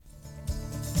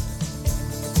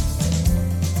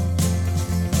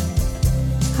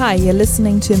Hi, you're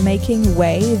listening to Making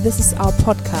Way. This is our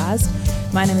podcast.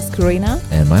 My name is Karina.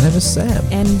 And my name is Sam.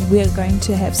 And we're going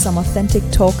to have some authentic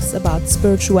talks about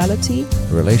spirituality,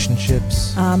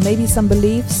 relationships, maybe some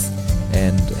beliefs,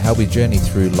 and how we journey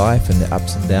through life and the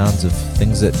ups and downs of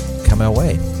things that come our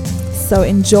way. So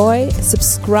enjoy,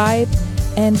 subscribe,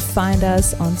 and find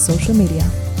us on social media.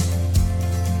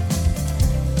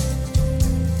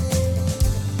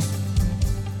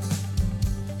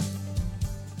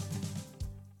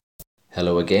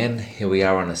 Hello again. Here we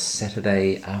are on a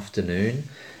Saturday afternoon.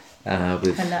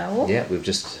 Hello. Yeah, we've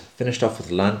just finished off with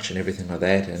lunch and everything like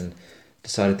that, and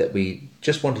decided that we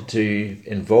just wanted to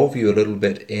involve you a little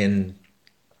bit in,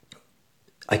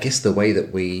 I guess, the way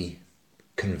that we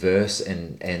converse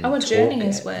and our talk. journey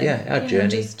as well. Yeah, our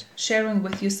journey. Just sharing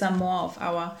with you some more of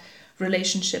our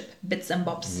relationship bits and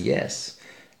bobs. Yes.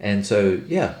 And so,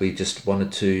 yeah, we just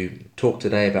wanted to talk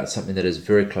today about something that is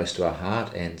very close to our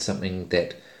heart and something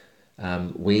that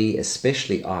we,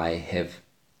 especially I, have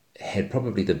had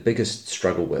probably the biggest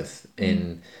struggle with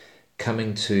in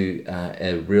coming to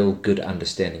a real good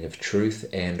understanding of truth,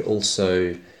 and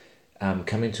also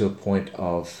coming to a point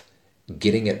of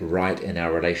getting it right in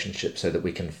our relationship so that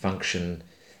we can function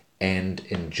and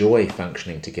enjoy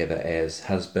functioning together as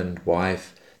husband,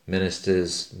 wife,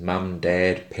 ministers, mum,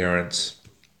 dad, parents,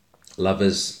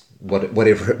 lovers,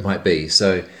 whatever it might be.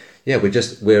 So yeah,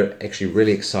 we're actually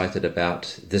really excited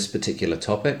about this particular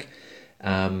topic,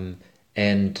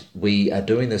 and we are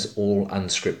doing this all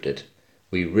unscripted.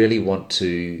 We really want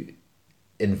to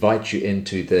invite you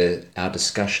into our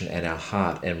discussion and our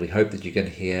heart, and we hope that you can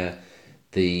hear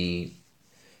the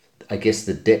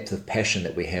depth of passion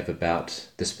that we have about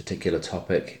this particular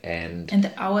topic, and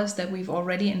the hours that we've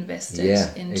already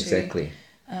invested into exactly.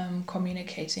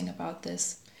 Communicating about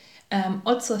this.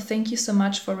 Also, thank you so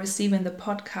much for receiving the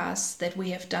podcasts that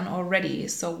we have done already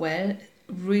so well.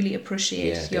 Really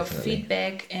appreciate your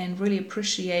feedback, and really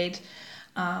appreciate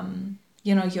some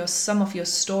of your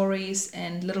stories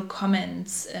and little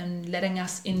comments, and letting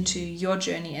us into your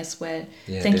journey as well.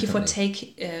 Thank you for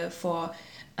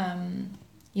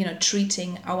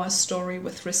treating our story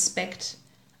with respect.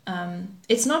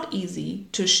 It's not easy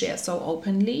to share so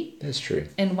openly. That's true.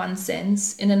 In one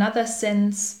sense. In another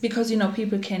sense, because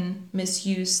people can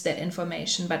misuse that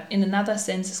information, but in another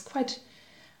sense, it's quite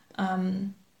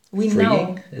freeing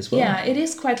as well. Yeah, it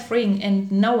is quite freeing, and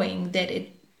knowing that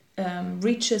it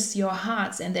reaches your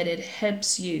hearts and that it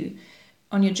helps you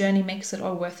on your journey makes it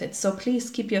all worth it. So please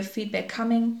keep your feedback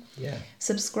coming. Yeah.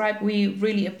 Subscribe. We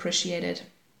really appreciate it.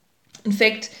 In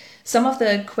fact, some of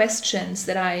the questions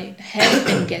that I have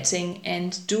been getting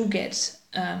and do get,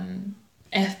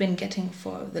 have been getting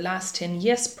for the last 10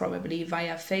 years probably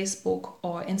via Facebook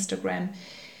or Instagram,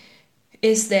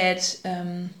 is that,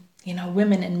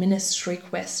 women in ministry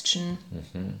question,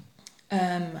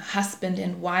 husband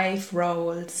and wife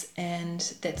roles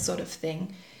and that sort of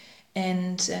thing.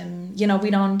 And,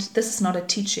 this is not a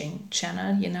teaching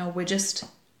channel,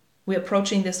 we're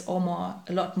approaching this a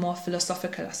lot more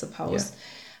philosophical, I suppose. Yeah.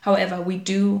 However, we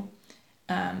do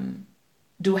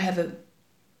have a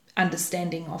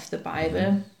understanding of the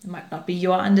Bible. It might not be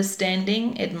your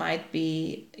understanding. It might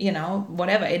be,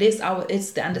 whatever.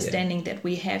 It's the understanding that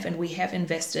we have, and we have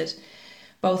invested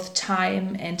both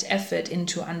time and effort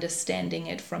into understanding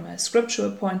it from a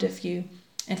scriptural point of view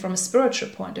and from a spiritual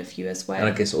point of view as well. And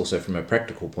I guess also from a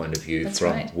practical point of view. That's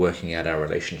from right. Working out our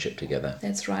relationship together.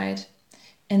 That's right.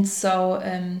 And so,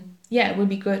 it would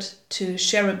be good to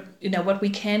share, what we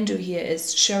can do here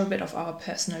is share a bit of our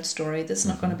personal story. This is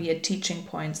not going to be a teaching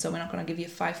point, so we're not going to give you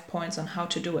 5 points on how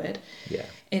to do it. Yeah.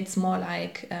 It's more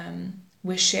like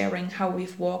we're sharing how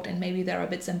we've walked, and maybe there are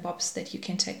bits and bobs that you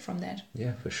can take from that.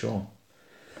 Yeah, for sure.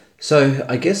 So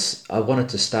I guess I wanted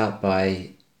to start by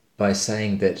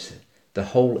saying that the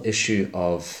whole issue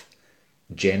of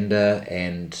gender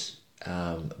and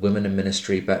women in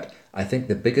ministry, but I think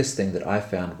the biggest thing that I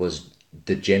found was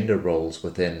the gender roles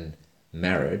within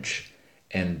marriage,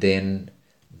 and then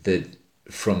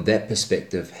from that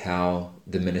perspective, how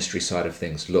the ministry side of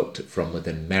things looked from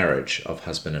within marriage of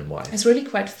husband and wife. It's really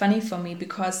quite funny for me,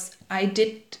 because I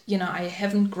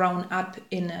haven't grown up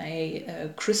in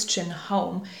a Christian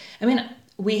home. I mean,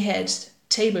 we had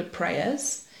table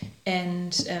prayers,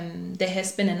 and there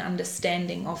has been an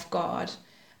understanding of God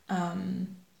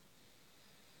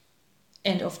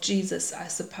and of Jesus, I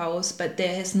suppose, but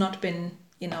there has not been,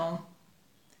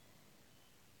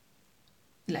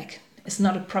 it's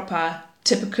not a proper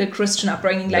typical Christian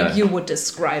upbringing like you would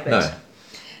describe it.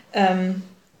 No.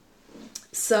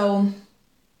 So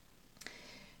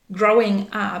growing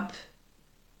up,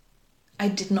 I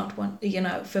did not want,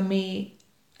 for me,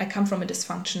 I come from a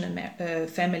dysfunctional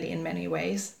family in many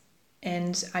ways,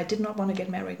 and I did not want to get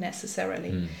married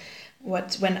necessarily.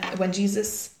 When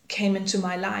Jesus came into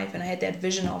my life and I had that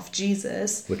vision of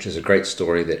Jesus, which is a great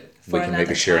story that we can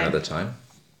maybe share another time.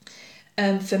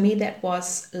 For me, that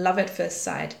was love at first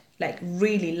sight, like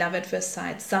really love at first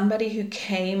sight. Somebody who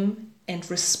came and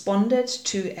responded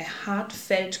to a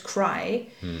heartfelt cry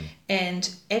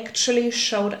and actually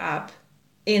showed up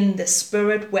in the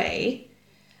spirit way,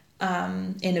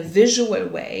 in a visual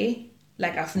way,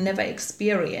 like I've never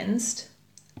experienced.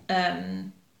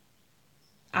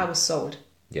 I was sold.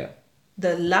 Yeah.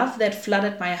 The love that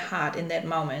flooded my heart in that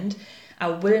moment, I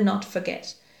will not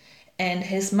forget. And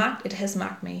it has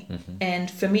marked me.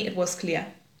 And for me, it was clear,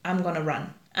 I'm going to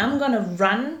run. I'm going to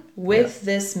run with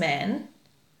this man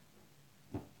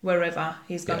wherever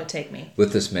he's going to take me.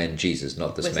 With this man, Jesus,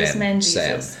 not this man, With this man,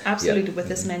 Jesus. Sam. Absolutely, with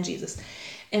this man, Jesus.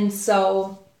 And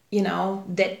so,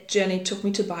 that journey took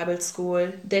me to Bible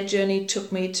school. That journey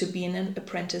took me to being an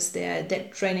apprentice there.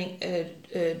 That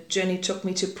journey took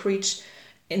me to preach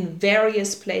in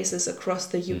various places across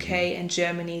the UK and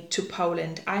Germany, to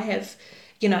Poland. I have,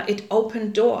 it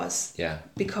opened doors. Yeah.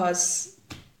 Because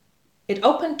it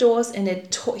opened doors, and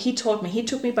he taught me. He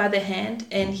took me by the hand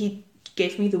and he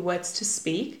gave me the words to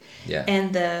speak. Yeah.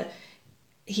 And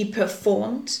he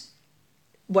performed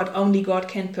what only God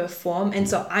can perform. And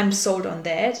so I'm sold on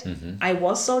that. I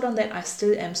was sold on that. I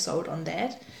still am sold on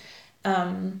that.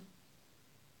 And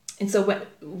so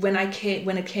when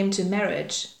it came to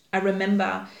marriage, I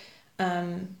remember,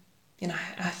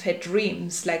 I've had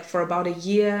dreams like for about a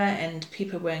year, and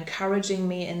people were encouraging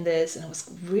me in this, and it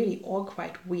was really all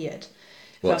quite weird.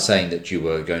 Saying that you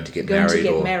were going to get married? Going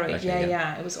to get married, okay,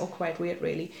 yeah. It was all quite weird,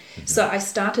 really. So I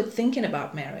started thinking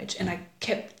about marriage, and I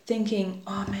kept thinking,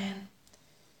 oh man,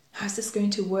 how's this going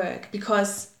to work?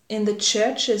 Because in the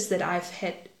churches that I've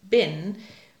been,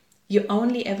 you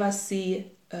only ever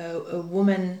see a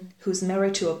woman who's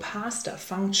married to a pastor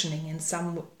functioning in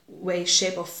some way,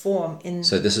 shape or form.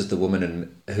 So this is the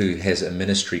woman who has a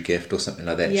ministry gift or something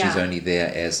like that. Yeah. She's only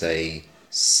there as a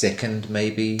second,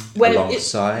 maybe,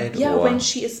 alongside? When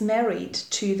she is married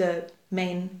to the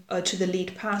main, or to the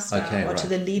lead pastor, to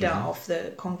the leader of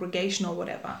the congregation or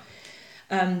whatever.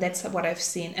 That's what I've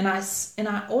seen. And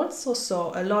I also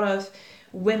saw a lot of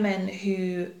women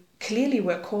who clearly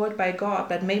were called by God,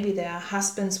 but maybe their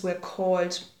husbands were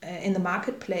called in the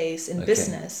marketplace, in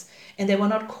business, and they were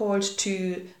not called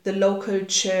to the local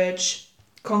church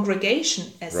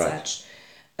congregation as such.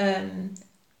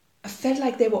 I felt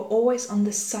like they were always on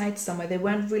the side somewhere. They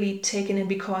weren't really taken in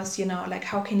because, like,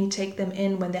 how can you take them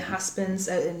in when their husbands,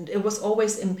 and it was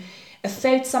always, I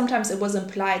felt sometimes it was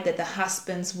implied that the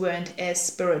husbands weren't as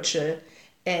spiritual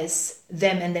as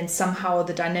them, and then somehow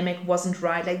the dynamic wasn't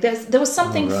right. Like there was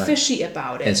something fishy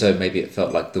about it. And so maybe it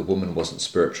felt like the woman wasn't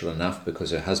spiritual enough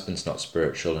because her husband's not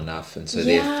spiritual enough, and so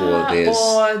therefore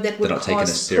they're not taking it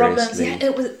seriously. Yeah,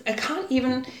 it was. I can't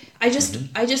even. I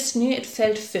just knew it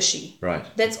felt fishy. Right.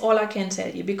 That's all I can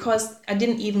tell you, because I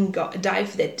didn't even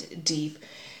dive that deep.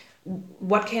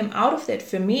 What came out of that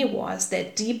for me was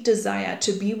that deep desire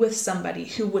to be with somebody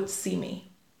who would see me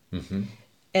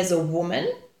as a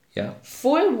woman. Yeah.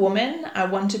 Full woman, I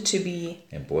wanted to be.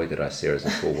 And boy, did I see her as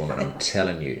a full woman, I'm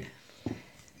telling you.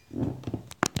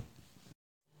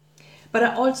 But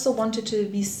I also wanted to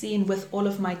be seen with all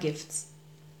of my gifts.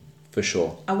 For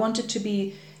sure. I wanted to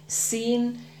be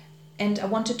seen, and I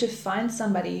wanted to find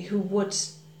somebody who would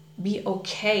be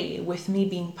okay with me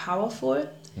being powerful,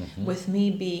 with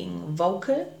me being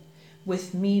vocal,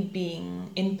 with me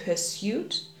being in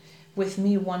pursuit, with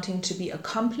me wanting to be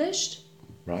accomplished.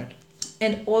 Right.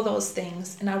 And all those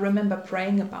things. And I remember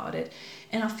praying about it.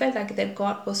 And I felt like that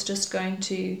God was just going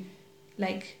to,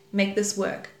 like, make this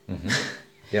work.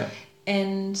 Yeah.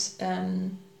 And,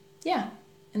 and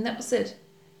that was it.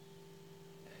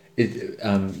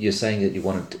 You're saying that you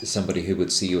wanted somebody who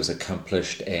would see you as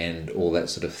accomplished and all that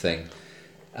sort of thing.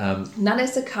 Not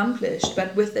as accomplished,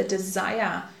 but with a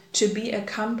desire to be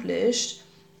accomplished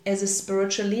as a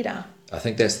spiritual leader. I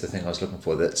think that's the thing I was looking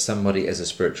for, that somebody as a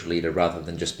spiritual leader rather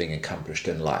than just being accomplished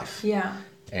in life. Yeah.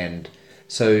 And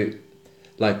so,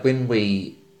 like, when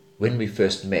we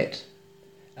first met,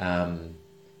 how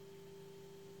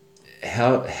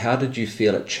did you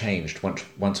feel it changed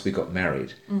once we got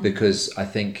married? Because I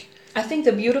think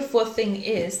the beautiful thing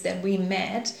is that we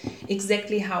met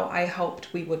exactly how I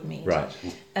hoped we would meet. Right.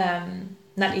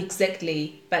 Not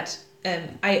exactly, but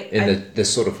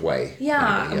this sort of way.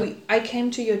 Yeah. I came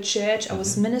to your church. I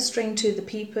was ministering to the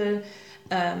people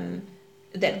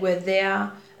that were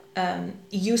there.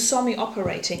 you saw me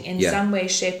operating in some way,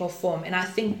 shape, or form, and I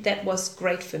think that was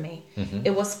great for me.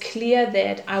 It was clear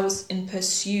that I was in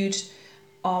pursuit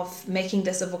of making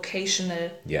this a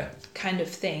vocational kind of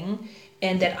thing,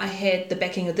 and that I had the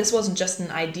backing. This wasn't just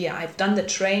an idea. I've done the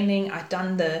training. I've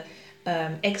done the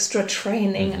extra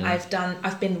training.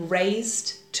 I've been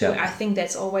raised to. I think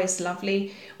that's always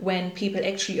lovely when people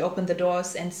actually open the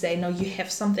doors and say, "No, you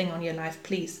have something on your life.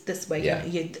 Please, this way.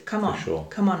 You come on,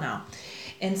 come on now."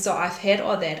 And so I've had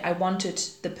all that. I wanted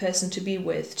the person to be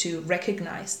with to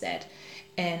recognize that.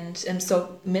 And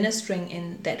so ministering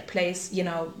in that place,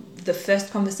 the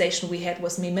first conversation we had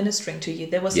was me ministering to you.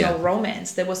 There was no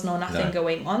romance. There was nothing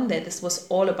going on there. This was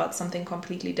all about something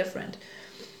completely different.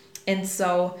 And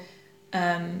so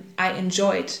I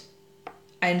enjoyed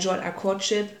our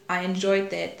courtship. I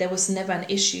enjoyed that there was never an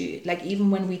issue. Like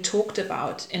even when we talked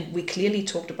about, and we clearly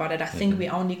talked about it, I think we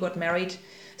only got married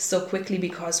so quickly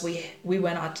because we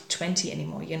were not 20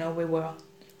 anymore. We were...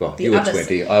 Well, you were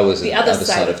 20. I was the other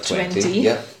side of 20.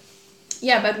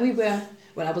 Yeah, but we were...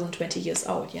 Well, I wasn't 20 years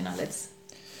old, Let's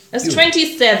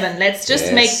 27. Let's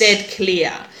just make that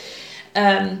clear.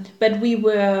 But we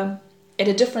were at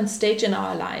a different stage in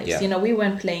our lives. We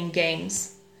weren't playing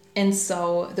games. And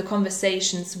so the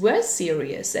conversations were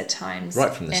serious at times.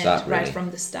 Right from the start, really. Right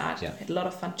from the start. Yeah. Had a lot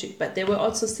of fun too. But they were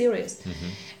also serious.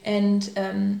 And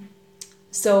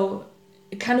so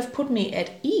it kind of put me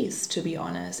at ease, to be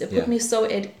honest. It put me so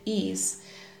at ease.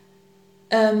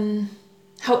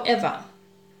 However...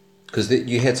 Because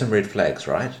you had some red flags,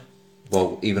 right?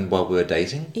 Even while we were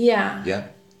dating? Yeah. Yeah.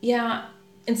 Yeah.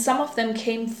 And some of them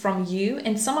came from you,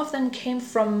 and some of them came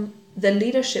from the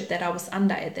leadership that I was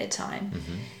under at that time.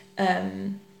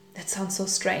 That sounds so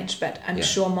strange, but I'm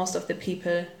sure most of the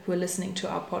people who are listening to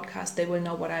our podcast, they will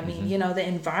know what I mean. The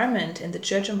environment and the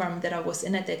church environment that I was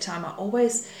in at that time,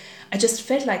 I just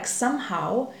felt like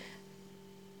somehow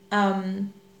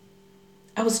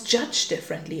I was judged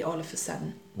differently all of a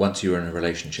sudden. Once you were in a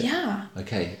relationship? Yeah.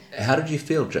 Okay. How did you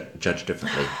feel judged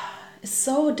differently? It's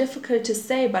so difficult to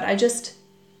say, but I just...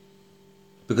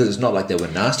 Because it's not like they were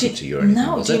nasty to you or anything,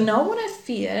 No, do you know what I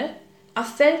feel? I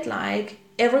felt like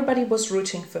everybody was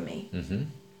rooting for me.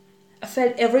 I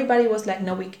felt everybody was like,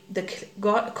 no, the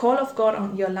call of God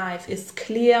on your life is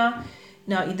clear.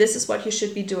 No, this is what you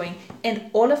should be doing. And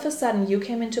all of a sudden you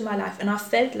came into my life and I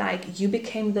felt like you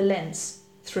became the lens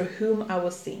through whom I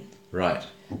was seen. Right.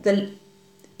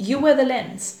 You were the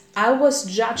lens. I was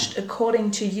judged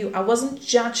according to you. I wasn't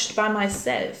judged by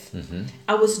myself.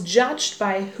 I was judged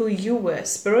by who you were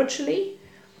spiritually.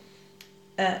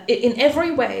 In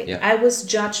every way, I was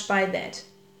judged by that.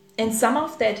 And some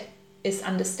of that is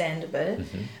understandable,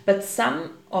 but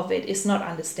some of it is not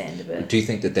understandable. Do you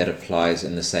think that applies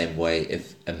in the same way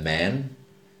if a man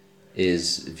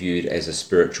is viewed as a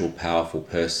spiritual, powerful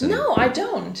person? No, I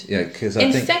don't. Yeah, because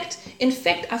in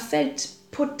fact, I felt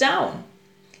put down.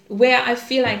 Where I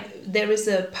feel like there is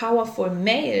a powerful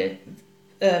male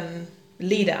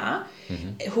leader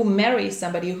who marries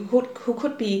somebody who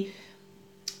could be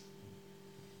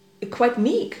quite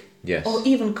meek, or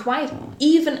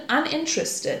even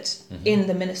uninterested in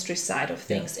the ministry side of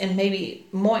things, and maybe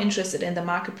more interested in the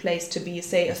marketplace to be,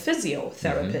 say, a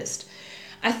physiotherapist.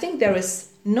 I think there is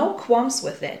no qualms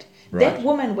with that. Right. That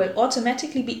woman will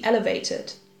automatically be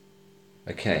elevated.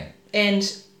 Okay. And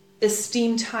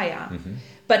esteemed higher.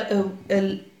 But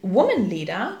a woman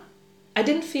leader, I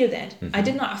didn't feel that. I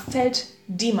did not. I felt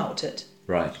demoted.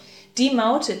 Right.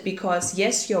 Demoted because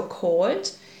yes, you're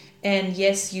called, and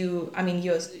yes,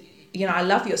 I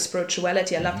love your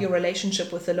spirituality. I love your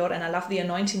relationship with the Lord, and I love the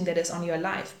anointing that is on your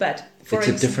life. But it's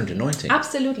a different anointing.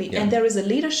 Absolutely, and there is a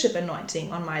leadership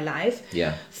anointing on my life.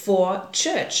 For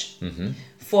church,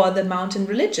 for the mountain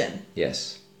religion.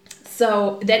 Yes.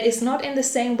 So that is not in the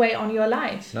same way on your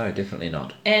life. No, definitely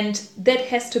not. And that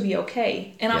has to be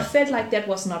okay. And I felt like that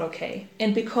was not okay.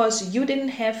 And because you didn't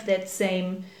have that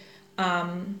same...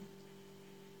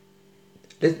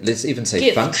 let's even say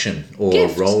gift. Function or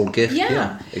gift. Role gift.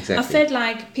 Yeah, exactly. I felt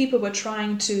like people were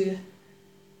trying to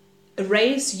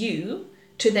raise you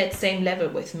to that same level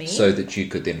with me. So that you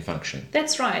could then function.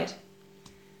 That's right.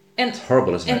 And it's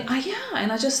horrible, isn't it?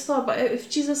 And I just thought, but if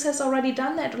Jesus has already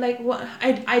done that, like, what?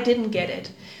 I didn't get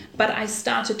it. But I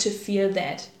started to feel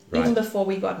that even before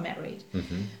we got married.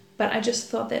 But I just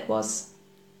thought that was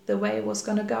the way it was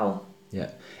going to go.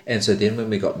 Yeah. And so then when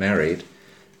we got married,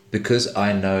 because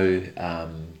I know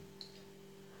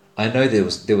there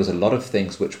was a lot of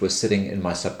things which were sitting in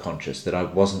my subconscious that I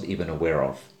wasn't even aware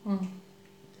of.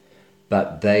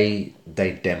 But they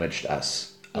damaged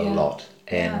us a lot.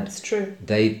 And it's true.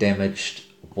 They damaged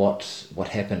what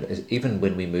happened is, even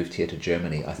when we moved here to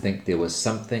Germany, I think there was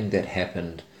something that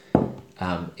happened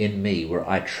in me where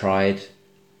I tried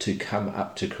to come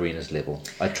up to Karina's level.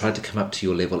 I tried to come up to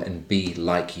your level and be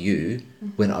like you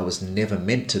when I was never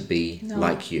meant to be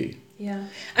like you. Yeah,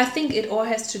 I think it all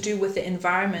has to do with the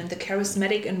environment, the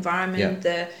charismatic environment,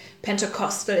 the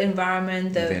Pentecostal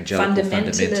environment, the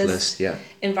fundamentalist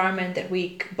environment that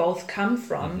we both come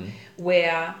from,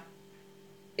 where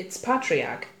it's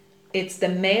patriarch. It's the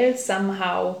male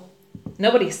somehow.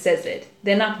 Nobody says it.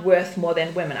 They're not worth more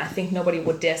than women. I think nobody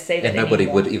would dare say that and nobody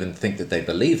anymore. would even think that they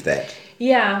believe that.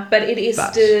 Yeah, but it is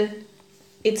still,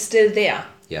 it's still there.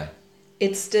 Yeah.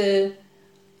 It's still,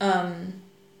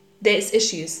 there's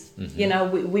issues. You know,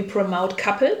 we promote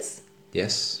couples.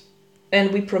 Yes.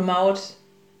 And we promote,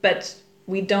 but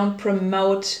we don't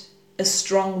promote a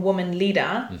strong woman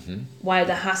leader, while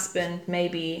the husband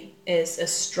maybe is a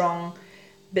strong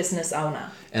business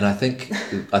owner. And I think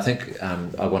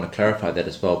I want to clarify that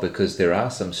as well, because there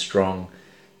are some strong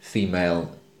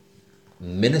female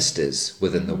ministers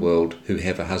within the world who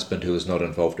have a husband who is not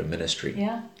involved in ministry.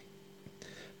 Yeah.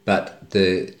 But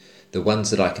the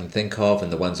ones that I can think of,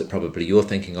 and the ones that probably you're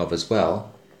thinking of as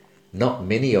well, not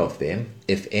many of them,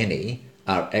 if any,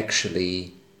 are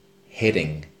actually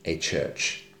heading a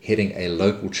church, heading a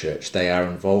local church. They are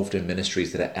involved in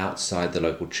ministries that are outside the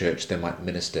local church. They might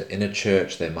minister in a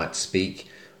church, they might speak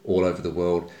all over the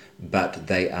world, but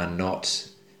they are not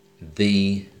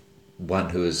the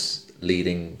one who is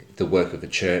leading the work of a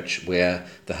church, where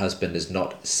the husband is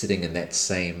not sitting in that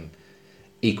same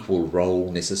equal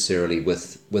role necessarily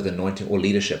with anointing or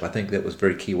leadership. I think that was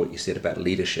very key what you said about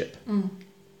leadership.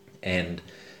 And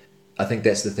I think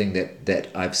that's the thing that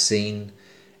I've seen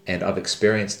and I've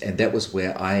experienced, and that was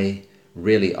where I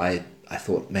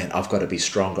thought, man, I've got to be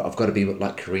stronger. I've got to be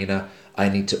like Karina. I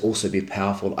need to also be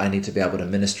powerful. I need to be able to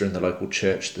minister in the local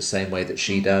church the same way that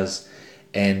she does.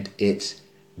 And it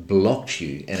blocked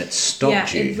you and it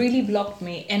stopped you. Yeah, it really blocked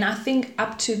me. And I think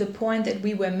up to the point that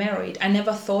we were married, I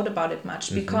never thought about it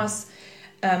much, because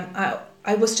I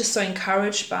was just so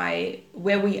encouraged by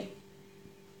where we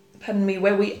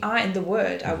are in the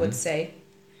world, I would say.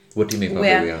 What do you mean by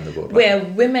where we are in the world? Where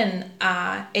women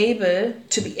are able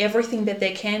to be everything that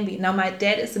they can be. Now, my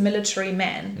dad is a military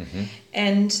man,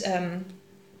 and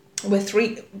with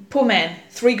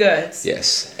three girls.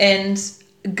 Yes. And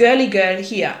girly girl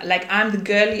here, like I'm the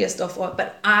girliest of all,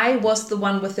 but I was the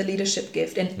one with the leadership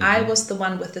gift, and I was the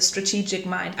one with the strategic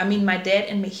mind. I mean, my dad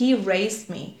and me, he raised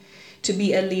me to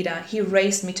be a leader. He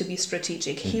raised me to be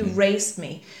strategic. He raised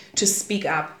me to speak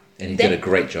up. And he did a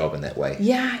great job in that way.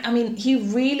 Yeah, I mean, he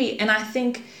really, and I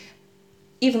think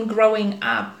even growing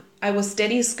up, I was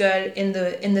daddy's girl in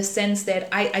the sense that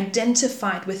I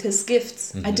identified with his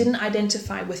gifts. I didn't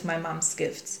identify with my mom's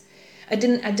gifts. I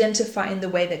didn't identify in the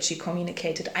way that she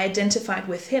communicated. I identified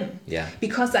with him. Yeah.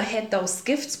 Because I had those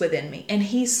gifts within me, and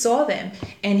he saw them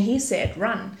and he said,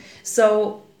 run.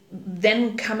 So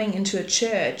then coming into a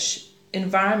church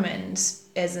environment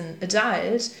as an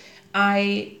adult,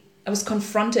 I was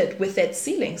confronted with that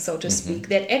ceiling, so to speak,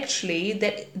 that actually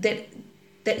that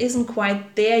isn't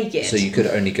quite there yet. So you could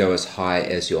only go as high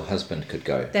as your husband could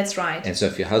go. That's right. And so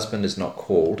if your husband is not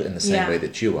called in the same way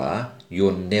that you are,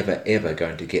 you're never ever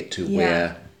going to get to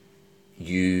where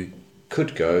you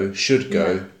could go, should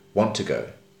go, want to go.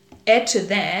 Add to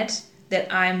that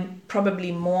I'm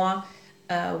probably more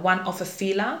one of a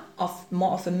feeler,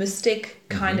 more of a mystic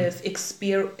kind of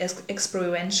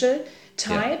experiential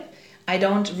type. Yeah. I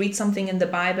don't read something in the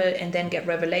Bible and then get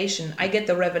revelation. I get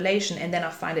the revelation and then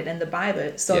I find it in the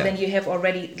Bible. So then you have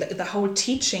already the whole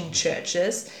teaching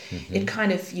churches. It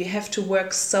kind of, you have to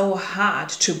work so hard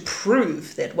to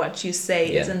prove that what you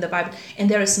say is in the Bible. And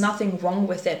there is nothing wrong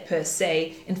with that per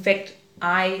se. In fact,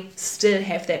 I still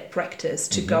have that practice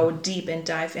to go deep and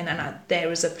dive in, and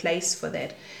there is a place for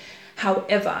that.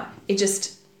 However, it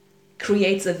just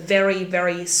creates a very,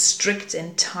 very strict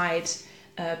and tight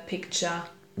picture.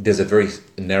 There's a very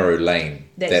narrow lane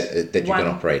that you can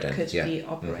operate in. Could be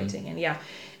operating in,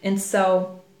 and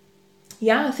so,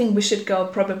 I think we should go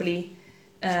probably.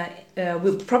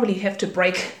 We'll probably have to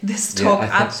break this talk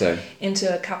up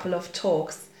into a couple of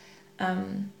talks.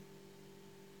 Where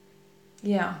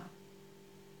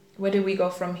do we go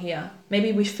from here?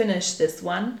 Maybe we finish this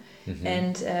one,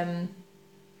 and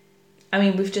I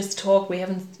mean, we've just talked. We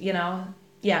haven't,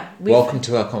 welcome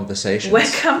to our conversations.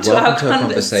 Welcome to our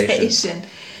conversation.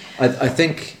 I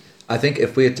think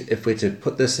if we're to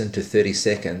put this into 30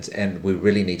 seconds, and we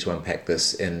really need to unpack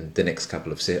this in the next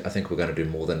couple of I think we're going to do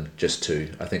more than just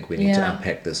 2. I think we need to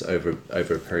unpack this over a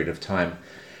period of time.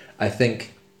 I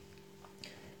think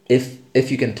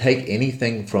if you can take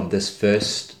anything from this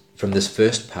first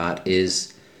part,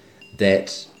 is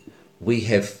that we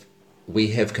have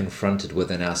confronted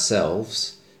within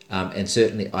ourselves, and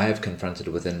certainly I have confronted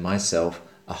within myself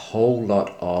a whole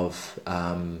lot of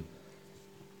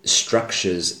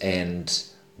structures and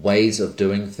ways of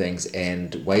doing things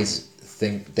and ways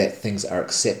that things are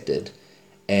accepted,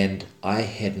 and I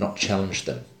had not challenged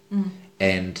them.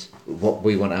 And what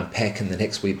we want to unpack in the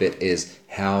next wee bit is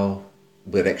how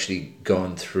we've actually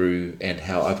gone through, and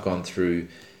how I've gone through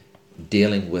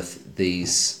dealing with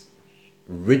these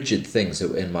rigid things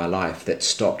that were in my life that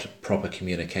stopped proper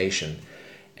communication,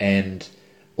 and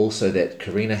also that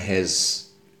Karina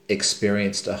has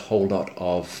experienced a whole lot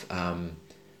of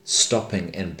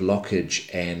stopping and blockage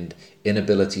and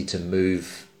inability to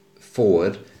move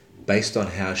forward based on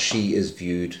how she is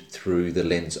viewed through the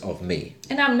lens of me.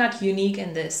 And I'm not unique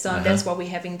in this, so that's why we're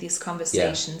having these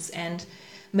conversations. And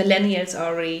millennials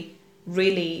are already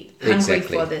really hungry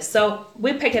for this. So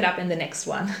we'll pick it up in the next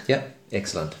one. Yep,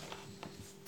 excellent.